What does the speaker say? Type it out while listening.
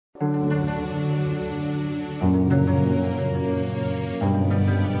Call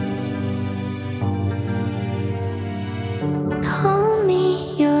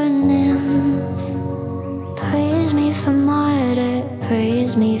me your nymph, praise me for martyr,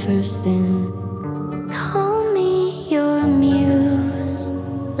 praise me for sin. Call me your muse,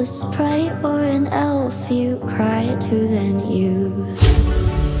 a sprite or an elf you cry to then use.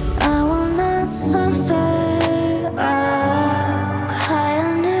 I will not suffer, cry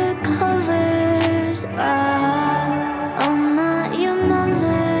under covers. I'm not your mother.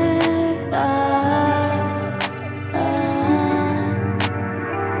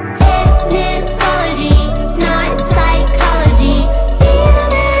 It's mythology, not psychology. Be the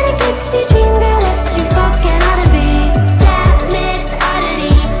manic pixie dream girl that you fucking ought to be. That missed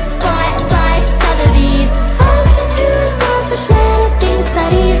oddity, bought by Sotheby's. Auction to a selfish man who thinks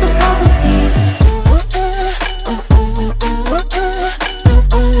that he's the prophecy.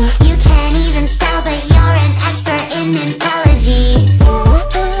 You can't even spell, but you're an expert in mythology.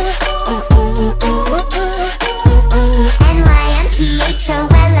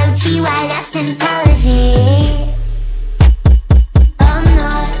 NYMPHOLOGY, that's mythology. I'm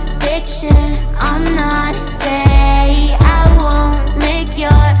not fiction, I'm not fae. I won't lick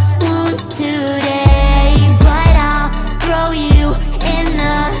your wounds today, but I'll throw you in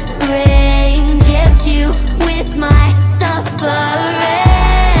the ring, gift you with my suffering.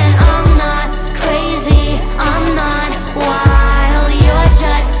 I'm not crazy, I'm not wild. You're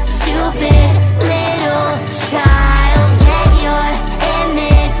just stupid little child. Get your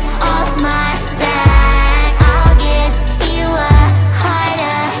image off my back. I'll give you a heart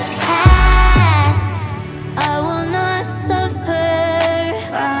attack. I will not suffer,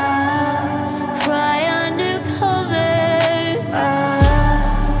 cry under covers.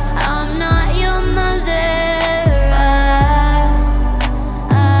 I'm not your mother.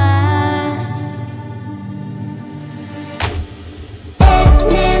 It's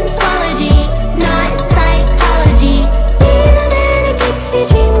mythology, not psychology. Be the manic pixie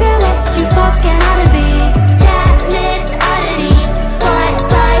dream girl that you fucking ought to be. That missed oddity, bought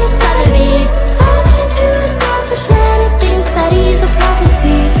by Sotheby's. Auction to a selfish man who thinks that he's the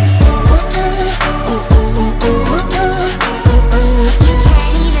prophecy. You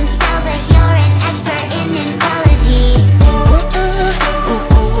can't even spell, but you're an expert in mythology.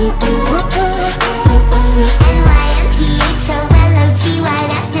 NYMPHOLOGY,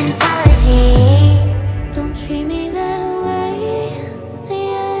 that's mythology. Don't treat me that way,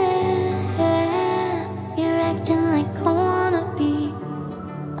 yeah. You're acting like I wanna be.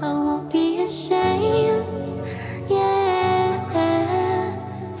 I won't be ashamed, yeah,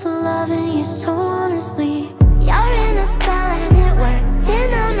 for loving you so honestly. You're in a spell and it worked,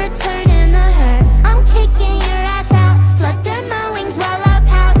 and I'm returning the hurt. I'm kicking your ass out, flutter my wings while I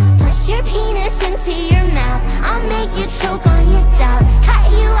pout. Push your penis into your mouth, I'll make you choke on your doubt. Cut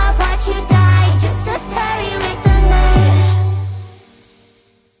you off, watch you die, just a fairy with the nerves.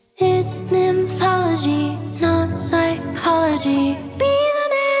 It's mythology, not psychology. Be the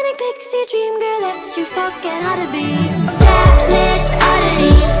manic pixie dream girl that you fucking ought to be. That missed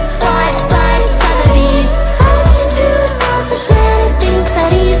oddity, bought by Sotheby's. Auction to a selfish man who thinks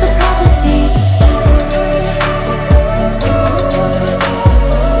that he's the prophecy.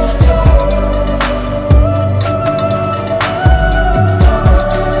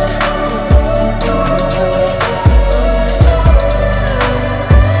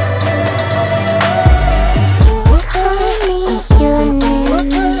 Call me your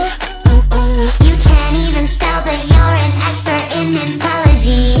nymph. You can't even spell, but you're an expert in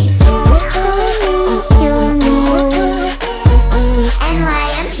mythology. Call me your nymph.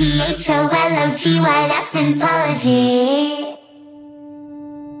 NYMPHOLOGY, that's mythology.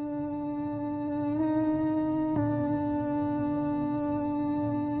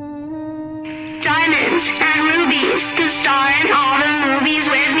 Diamonds and rubies, the star in all the movies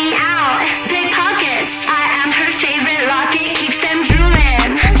wears me out. Big pockets, I am her favorite locket, keeps them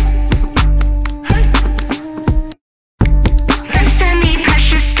drooling. The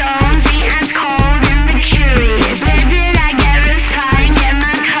semi-precious stones, the as cold and the curious. Where did I get refined, get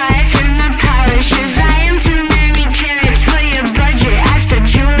my cuts and the polishes? I am too many carats for your budget, ask the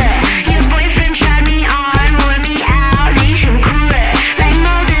jeweler. Your boyfriend tried me on, wore me out, leave him cooler. Like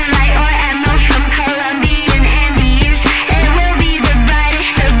molten light or emerald from Colombian Andes. It will be the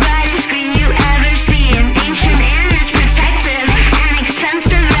brightest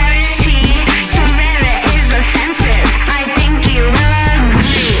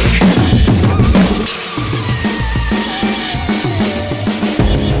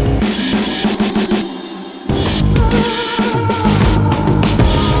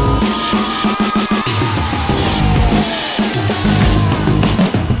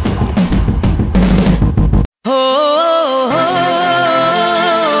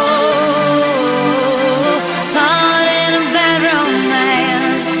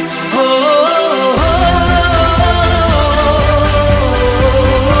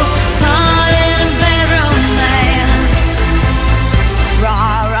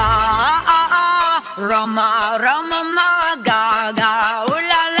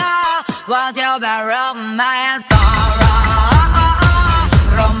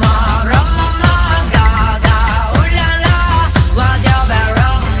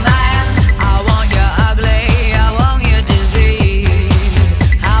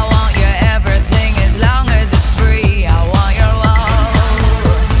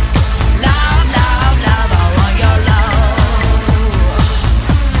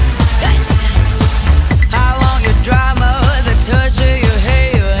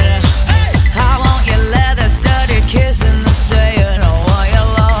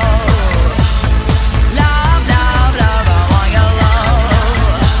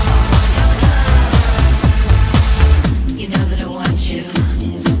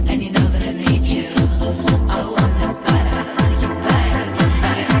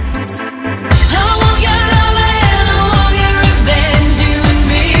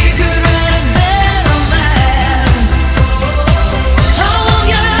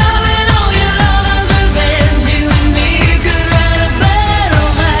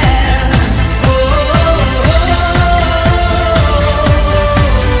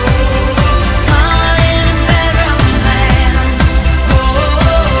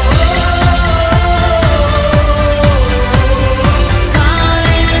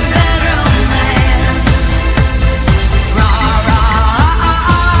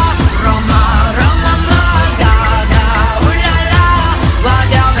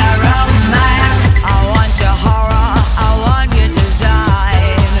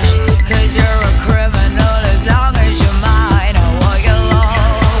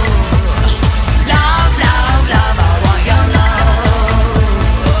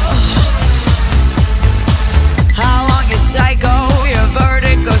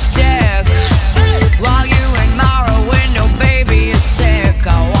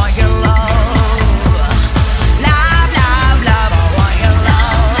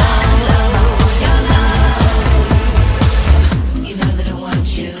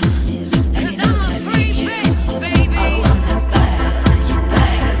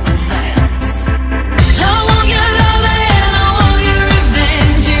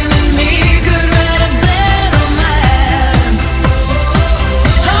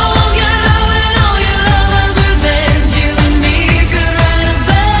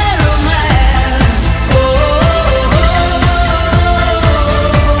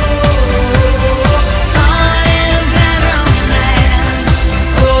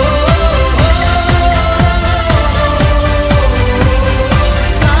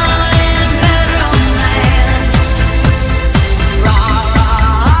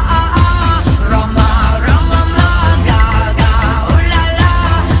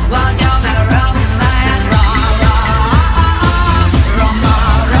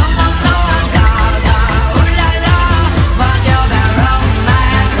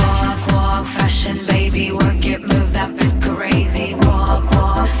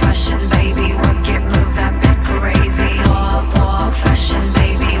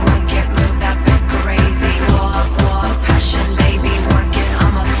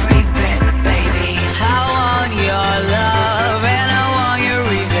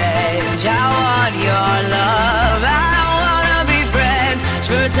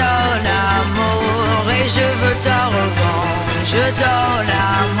ton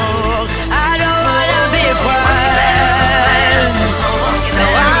amour. I don't wanna be friends. No,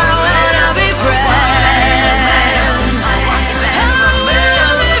 I don't wanna be friends. I don't wanna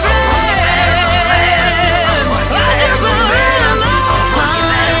be friends. Why'd you put it on my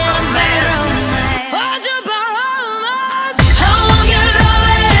romance? Why'd you put it on my? I want your love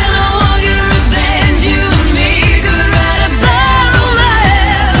and I want your revenge. You and me could write a bad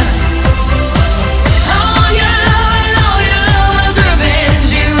romance. I want your love and all your love's revenge.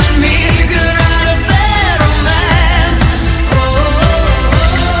 You and me could write a bad romance.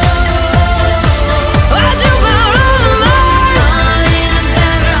 Why'd you put it on my?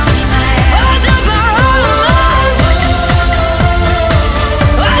 Why'd you put it on my?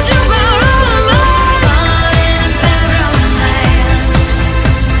 Why'd you put it on my?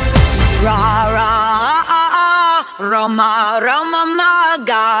 Ra ra Roma Roma ma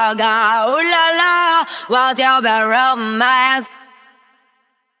ga ga ooh la la, what's your bad romance?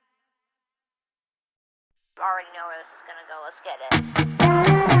 Already know where this is gonna go. Let's get it.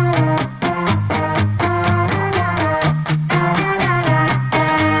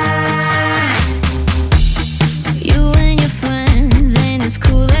 You and your friends ain't as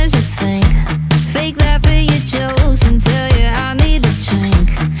cool as you think. Fake laugh at your jokes and tell you I need a drink.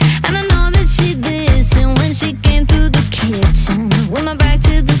 And I know that she listened when she came through the kitchen with my back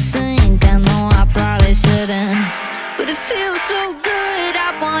to the sink. I know I probably shouldn't, but it feels so good,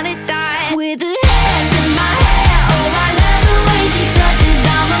 I wanna die. With her hands in my hair, oh I love the way she touches.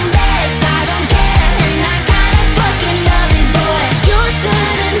 I'm a mess, I don't care, and I kinda fucking love it, boy. You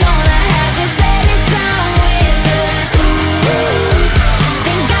should've known I have a better time with her. Ooh,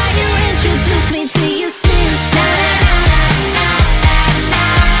 thank God you introduced me to your sister.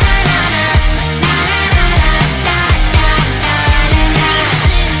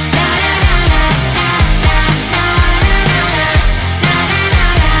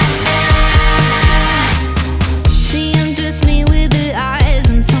 She undressed me with her eyes,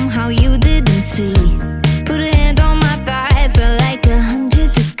 and somehow you didn't see. Put a hand on my thigh, felt like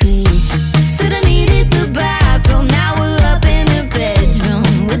 100 degrees. Said I needed the bathroom, now we're up in her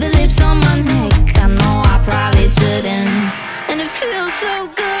bedroom with her lips on my neck. I know I probably shouldn't, and it feels so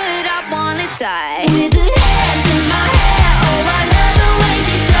good, I wanna die. With her hands in my hair, oh I love the way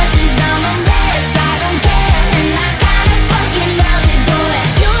she touches. I'm a mess, I don't care, and I kinda fucking love it, boy.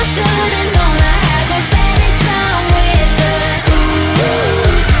 You should've known I have a better time with her.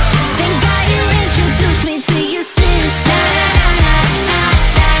 Ooh, thank God you introduced me to your sister.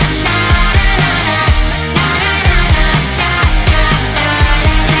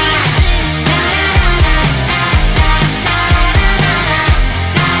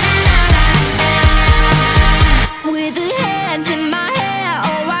 With her hands in my hair,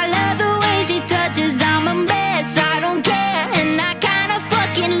 oh I love the way she touches. I'm a mess, I don't care, and I kinda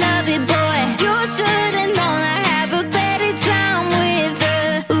fucking love it, boy. You should've known I have a better time with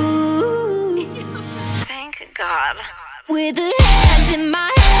her. Ooh, Thank God. with her hands in my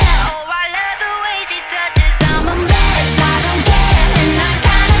hair, Oh, I love the way she touches. I'm a mess, I don't care, and I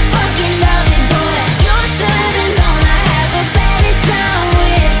kinda fucking love it, boy. You should've known I have a better time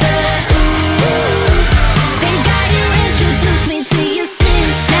with her. Ooh, thank God you introduced me to your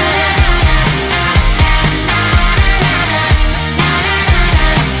sister.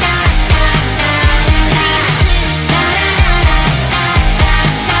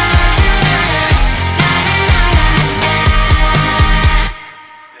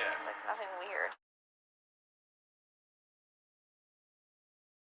 Like nothing weird.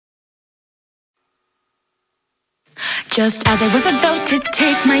 Just as I was about to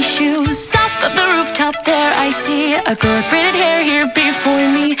take my shoes off of the rooftop, there I see a girl with braided hair here before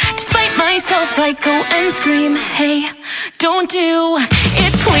me. Despite myself, I go and scream, hey, don't do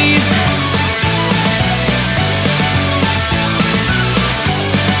it, please.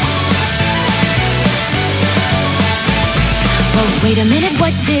 Well, wait a minute,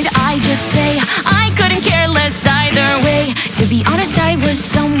 what did I just say? I couldn't care less either way. To be honest, I was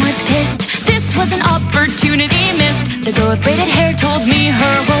somewhat pissed. This was an opportunity missed. The girl with braided hair told me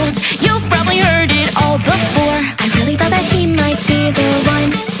her woes. You've probably heard it all before. I really thought that he might be the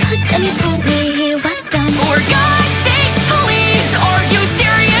one, but then he told me he was done. For God's sakes, please, are you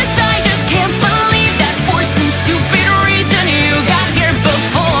serious? I just can't believe that for some stupid reason you got here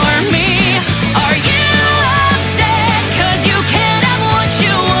before me. Are you upset 'cause you can't have what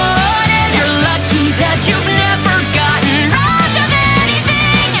you wanted? You're lucky that you've never gotten robbed of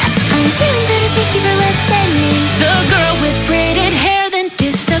anything. I'm feeling better, thank you for listening. The girl with braided hair then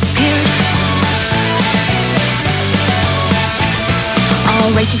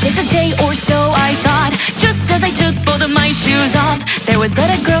was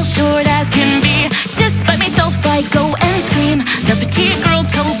but a girl short as can be. Despite myself, I go and scream. The petite girl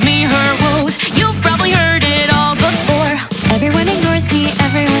told me her woes. You've probably heard it all before. Everyone ignores me,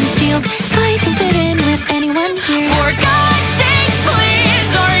 everyone steals. I don't fit in with anyone here. For God's sakes, please,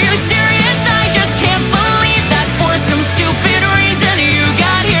 are you serious? I just can't believe that for some stupid reason you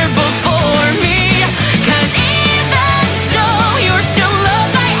got here before me. 'Cause even so, you're still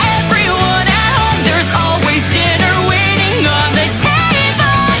loved by everyone at home. There's always dinner waiting on the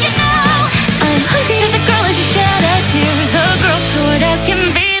table, you know. I'm hungry. Said the girl as she shed a tear. The girl short as can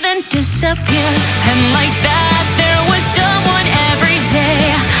be then disappear. And like that, there was someone every day.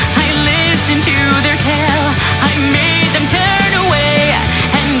 I listened to their tale. I made them turn away.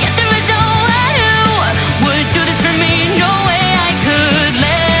 And yet there was no one who would do this for me. No way I could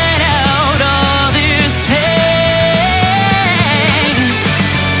let out all this pain.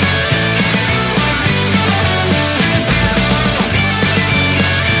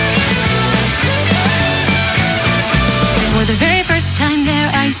 For the very first time there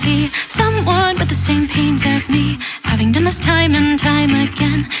I see someone with the same pains as me. Having done this time and time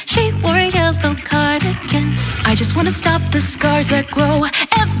again. She wore a yellow cardigan. I just wanna stop the scars that grow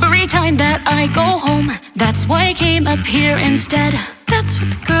every time that I go home. That's why I came up here instead. That's what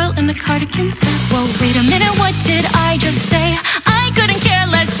the girl in the cardigan said. Whoa, wait a minute, what did I just say? I couldn't care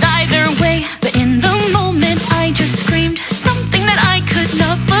less either way. But in the moment I just screamed something that I could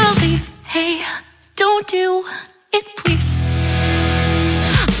not believe. Hey, don't do it, please.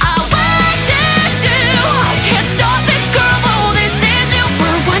 I want to do. I can't stop this girl. Oh, this is new.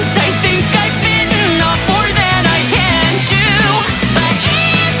 For once I think I've bitten off more than I can chew. But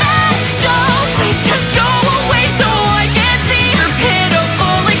even so, please just go away so I can see her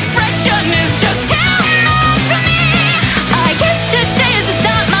pitiful expression is just too much for me. I guess today is just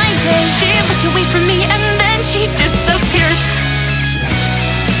not my day. She looked away from me and then she disappeared.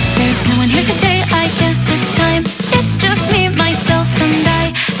 There's no one here today, I guess it's time. It's just me, myself, and I.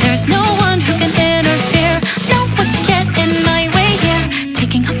 There's no one who can interfere. No one to get in my way here.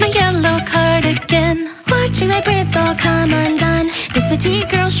 Taking off my yellow cardigan. Watching my braids all come undone. This petite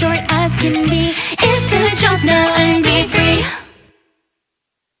girl, short as can be, is gonna jump now and be free.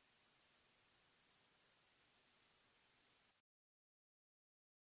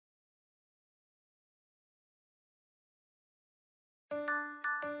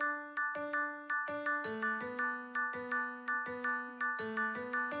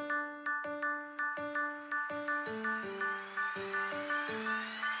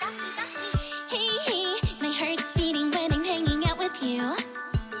 Hey, hey, my heart's beating when I'm hanging out with you.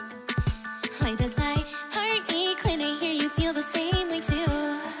 Why does my heart ache when I hear you feel the same way too?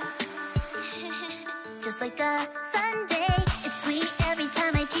 Just like a Sunday, it's sweet every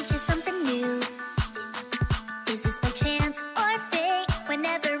time I teach you something new. Is this by chance or fate?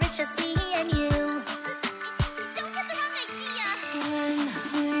 Whenever it's just me and you. Don't get the wrong idea. When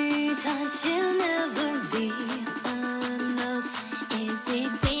we touch, you'll never be enough. Is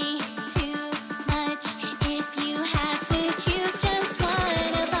it way too much if you had to choose just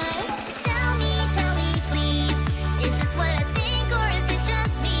one of us? Tell me, please, is this what I think or is it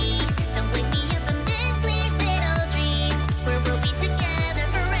just me? Don't wake me up from this sweet little dream where we'll be together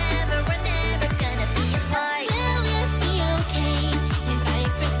forever, we're never gonna be apart. Will it be okay if I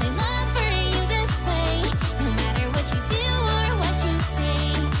express my love for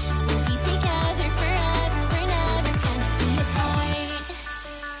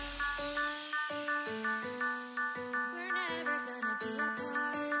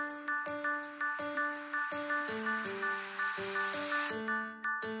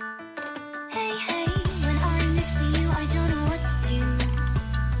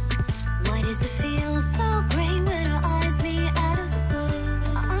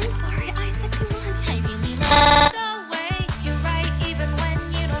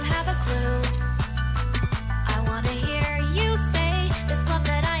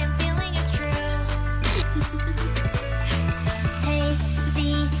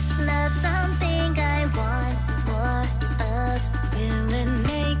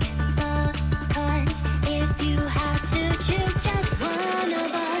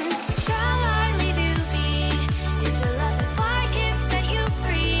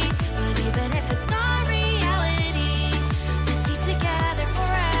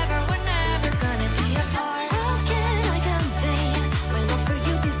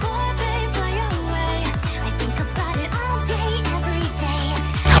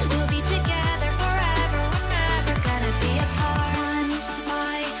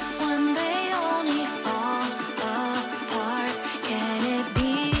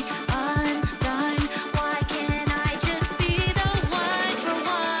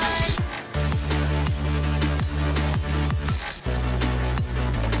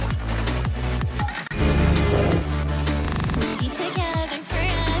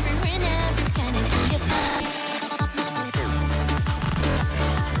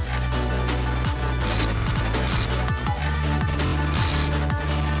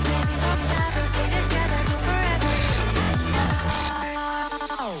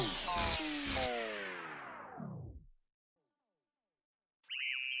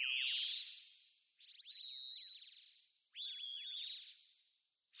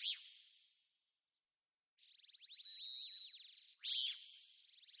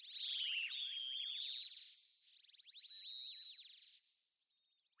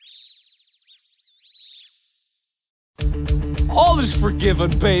All is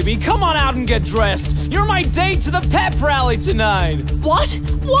forgiven, baby. Come on out and get dressed. You're my date to the pep rally tonight. What?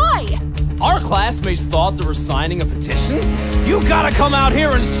 Why? Our classmates thought they were signing a petition. You gotta come out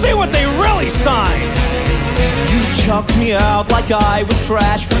here and see what they really signed. You chucked me out like I was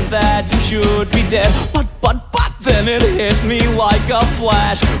trash. For that you should be dead. But then it hit me like a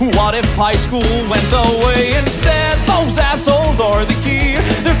flash. What if high school went away instead? Those assholes are the key.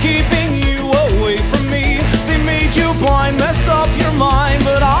 They're keeping you away from me. They made you blind, messed up your mind,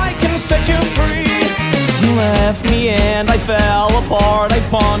 but I can set you free. You left me and I fell apart. I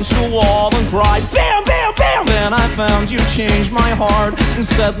punched a wall and cried, bam, bam, bam. Then I found you changed my heart and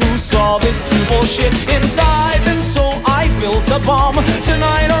set loose all this true bullshit inside. And so I built a bomb.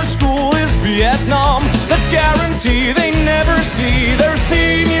 Tonight our school is Vietnam. Let's guarantee they never see their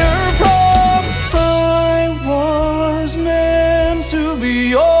senior prom. I was meant to be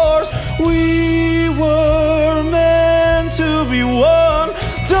yours. We were meant to be one.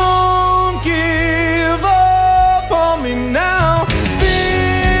 Don't give up on me now.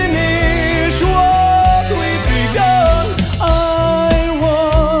 Finish what we've begun. I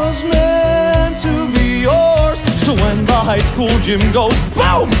was meant to be yours. So when the high school gym goes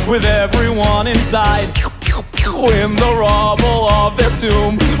boom, with everyone inside, in the rubble of their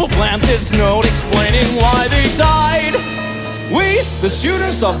tomb, we'll plant this note explaining why they died. We, the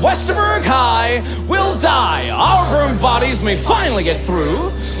students of Westerberg High, will die. Our burned bodies may finally get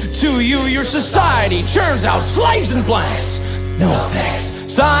through. To you, your society churns out slaves and blanks. No thanks.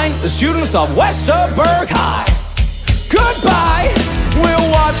 Signed, the students of Westerberg High. Goodbye. We'll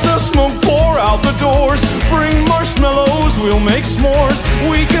watch the smoke pour out the doors. Bring marshmallows, we'll make s'mores.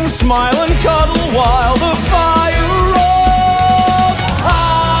 We can smile and cuddle while the fire roars.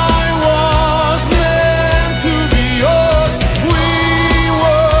 I was meant to be yours. We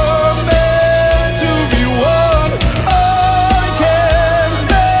were meant to be one. I can't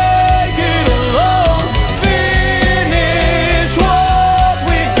make it alone. Finish what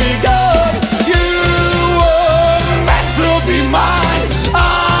we've begun. You were meant to be mine.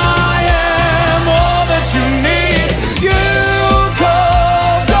 I am all that you need. You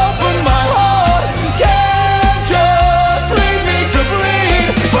carved open my heart. Can't just leave me to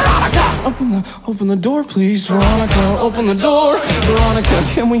bleed. Veronica, open the door, please. Veronica, open the door. Veronica,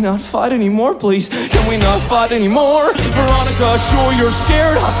 can we not fight anymore, please? Can we not fight anymore? Veronica, sure you're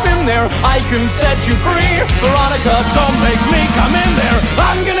scared. I've been there. I can set you free. Veronica, don't make me come in there.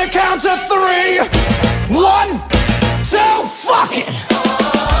 I'm gonna count to 3. 1, 2, fuck it.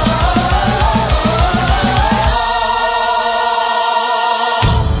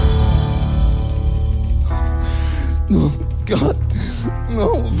 No, God, no,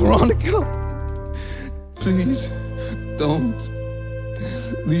 Veronica. Please, don't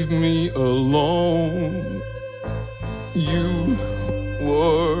leave me alone. You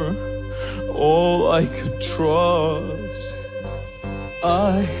were all I could trust.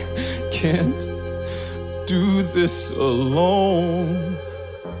 I can't do this alone.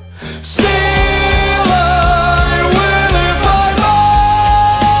 Still I will if I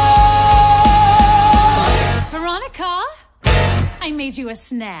must. Veronica? I made you a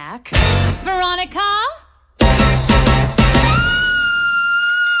snack. Veronica?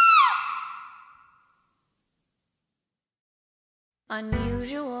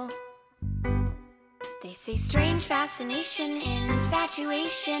 Unusual. They say strange fascination,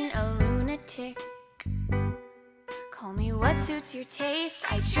 infatuation, a lunatic. Call me what suits your taste,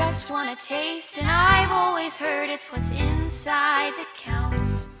 I just wanna taste. And I've always heard it's what's inside that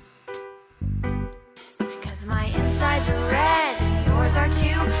counts. Cause my insides are red, and yours are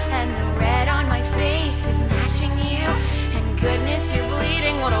too. And the red on my face is matching you. And goodness, you're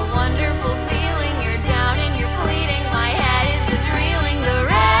bleeding, what a wonderful feeling. You're down and you're bleeding, my head is just reeling. The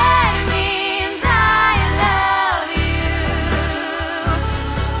red means I love you.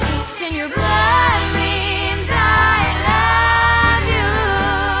 Taste in your blood means I love you.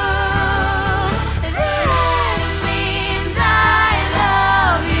 The red means I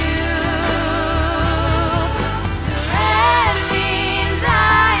love you. The red means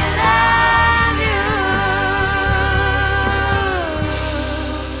I love you.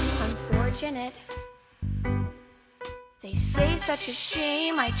 Unfortunate. They say such a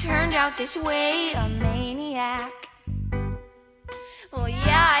shame I turned out this way, a maniac. Well,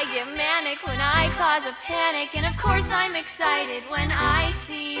 yeah, I get manic when I cause a panic. And of course I'm excited when I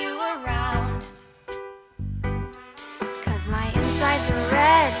see you around. Cause my insides are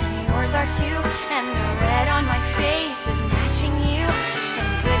red and yours are too. And the red on my face is matching you. And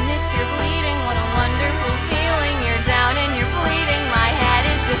goodness, you're bleeding, what a wonderful feeling. You're down and you're bleeding, my head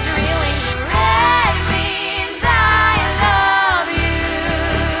is just reeling. The red means I love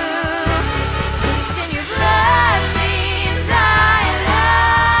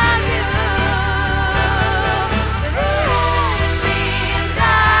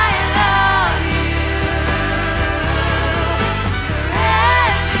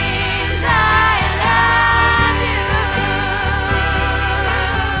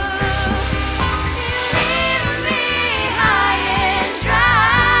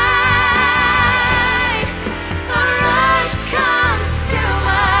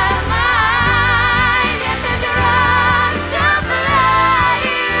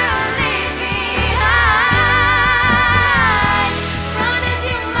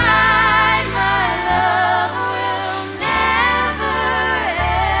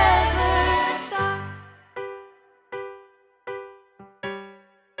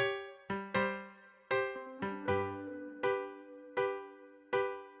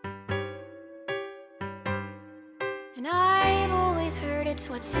And I've always heard it's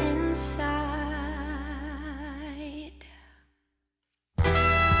what's inside.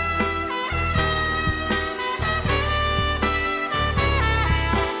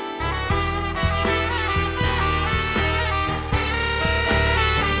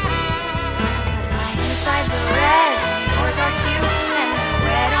 Insides are red, yours are too, and the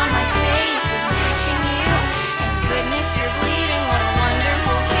red on my face is reaching you. And goodness, you're bleeding, what a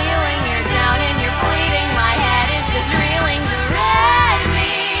wonderful feeling. You're down and you're bleeding, my head is just reeling. The red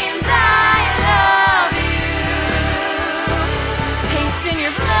means I love you. Taste in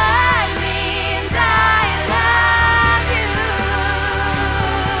your blood means I love you.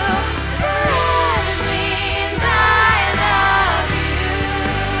 The red means I love you.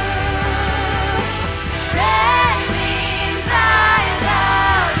 Red means I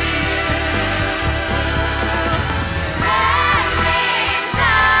love you. Red means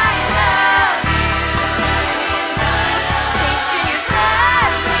I love you. Taste in your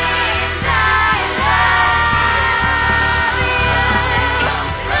blood means I love you.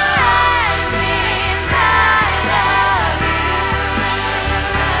 Red means I love you.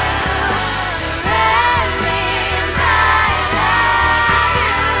 Red means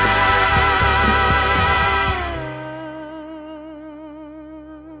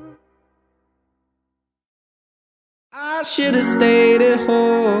I should've stayed at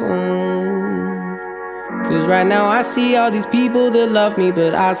home, 'cause right now I see all these people that love me,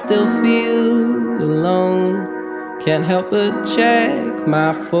 but I still feel alone. Can't help but check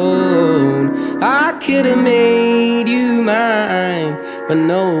my phone. I could've made you mine, but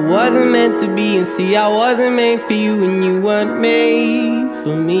no, it wasn't meant to be. And see, I wasn't made for you, and you weren't made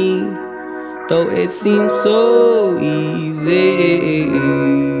for me, though it seemed so easy.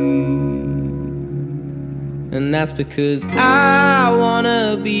 And that's because I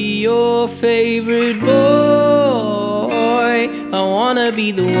wanna be your favorite boy. I wanna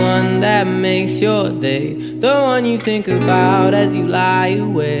be the one that makes your day, the one you think about as you lie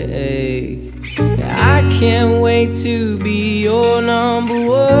awake. I can't wait to be your number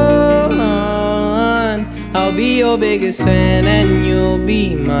one. I'll be your biggest fan and you'll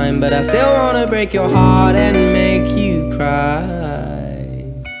be mine, but I still wanna break your heart and make you cry.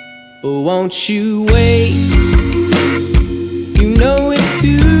 But won't you wait? You know it's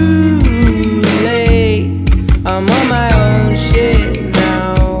too late. I'm on my own shit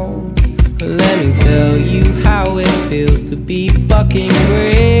now. Let me tell you how it feels to be fucking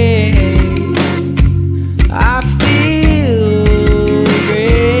great. I feel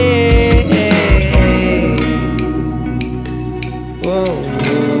great. Whoa,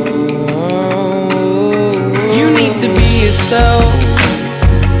 whoa, whoa. You need to be yourself.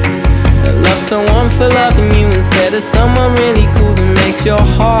 Love someone for loving you instead of someone really cool that makes your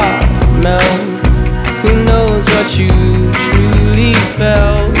heart melt. Who knows what you truly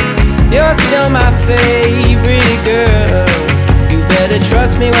felt? You're still my favorite girl. You better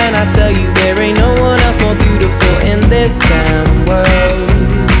trust me when I tell you there ain't no one else more beautiful in this damn world.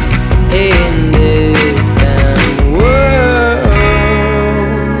 In this damn world.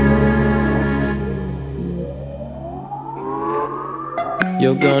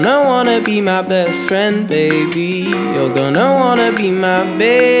 You're gonna wanna be my best friend, baby. You're gonna wanna be my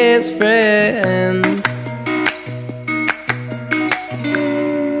best friend.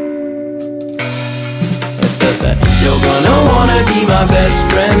 I said that. You're gonna wanna be my best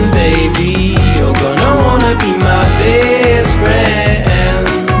friend, baby. You're gonna wanna be my best friend.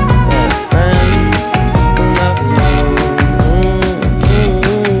 Best friend.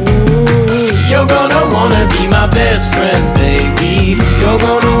 You're gonna wanna be my best friend, baby. You're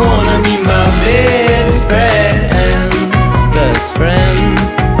gonna wanna be my best friend. Best friend.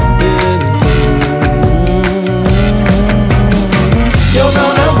 You're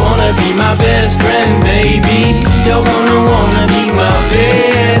gonna wanna be my best friend, baby. You're gonna wanna be my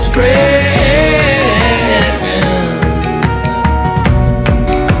best friend.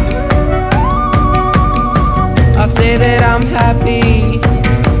 I say that I'm happy.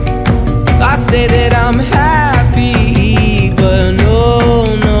 I say that I'm happy, but no,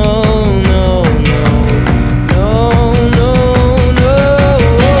 no, no, no, no, no, no.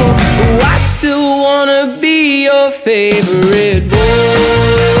 Oh, I still wanna be your favorite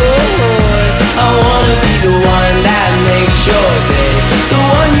boy. I wanna be the one that makes your day, the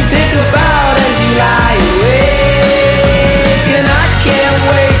one you think about as you lie awake. And I can't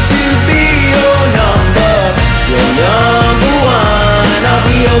wait to be your number one. I'll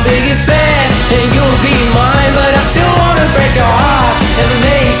be your biggest fan and you'll be mine, but I still wanna break your heart and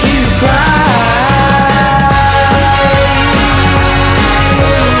make you cry.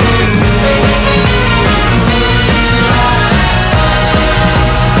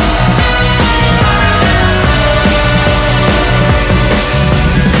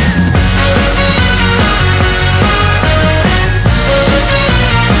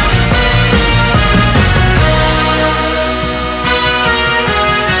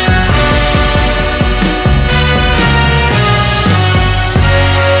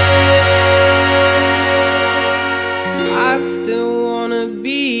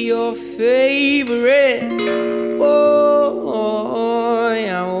 be your favorite boy.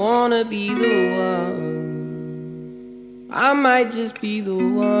 I wanna be the one. I might just be the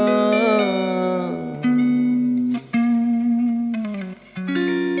one.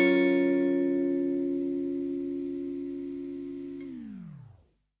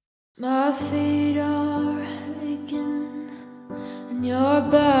 My feet are aching and your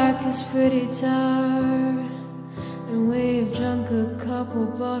back is pretty tired, and we've drunk a couple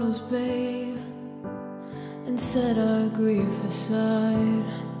bottles, babe, and set our grief aside.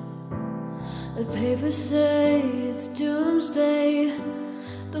 The papers say it's doomsday,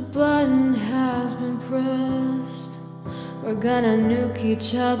 the button has been pressed. We're gonna nuke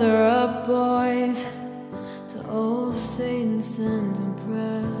each other up, boys, till old Satan stands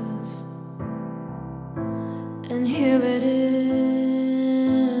impressed. And here it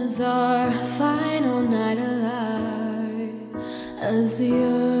is, our final night alive, as the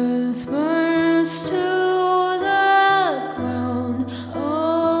earth burns to the ground.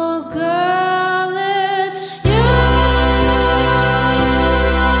 Oh girl, it's you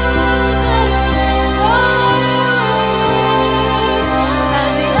that arrives,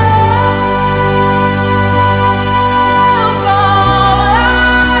 as the earth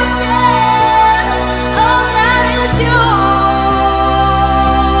rises. Oh, that is you.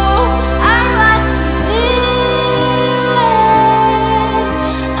 I watch TV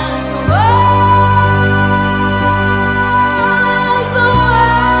as the world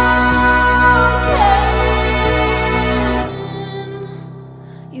caves in.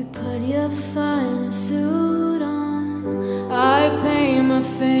 You put your finest suit on, I paint my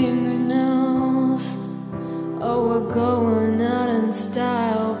fingernails. Oh, we're going out in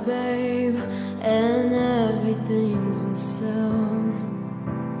style, babe, and everything's on sale.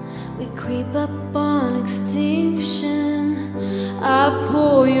 We creep up on extinction, I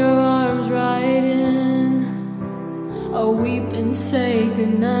pull your arms right in. Oh, weep and say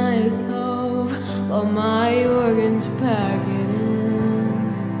goodnight, love, while my organs pack it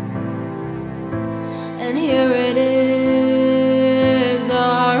in. And here it is,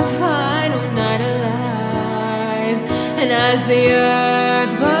 our final night alive, and as the earth